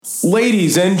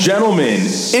Ladies and gentlemen,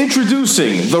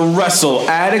 introducing the Wrestle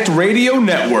Addict Radio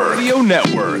Network.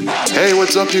 Hey,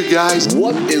 what's up, you guys?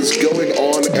 What is going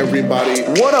on, everybody?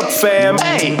 What up, fam?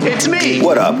 Hey, it's me.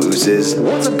 What up, Oozes?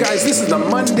 What's up, guys? This is the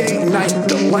Monday Night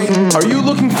Delight. Are you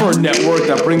looking for a network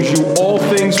that brings you all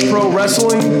things pro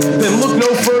wrestling? Then look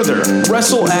no further.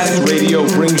 Wrestle Addict Radio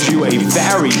brings you a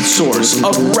varied source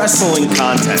of wrestling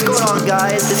content. What's going on,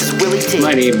 guys? This is Willie T.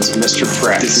 My name is Mr.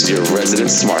 Fresh. This is your resident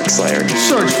Smart Slayer.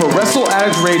 Search for Wrestle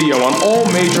Addict Radio on all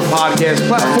major podcast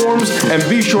platforms and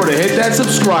be sure to hit that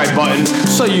subscribe button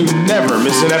so you never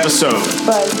miss an episode.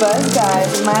 Buzz,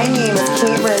 guys. My name is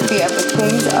Kate Murphy of the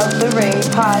Kings of the Ring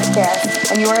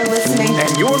podcast, and you are listening.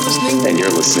 And you're listening. And you're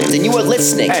listening. And you are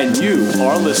listening. And you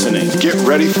are listening. Get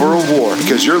ready for a war,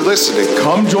 because you're listening.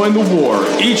 Come join the war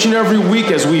each and every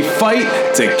week as we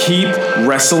fight to keep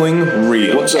wrestling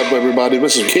real. What's up, everybody?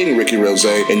 This is King Ricky Rose,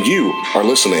 and you are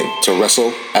listening to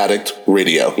Wrestle Addict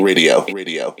Radio.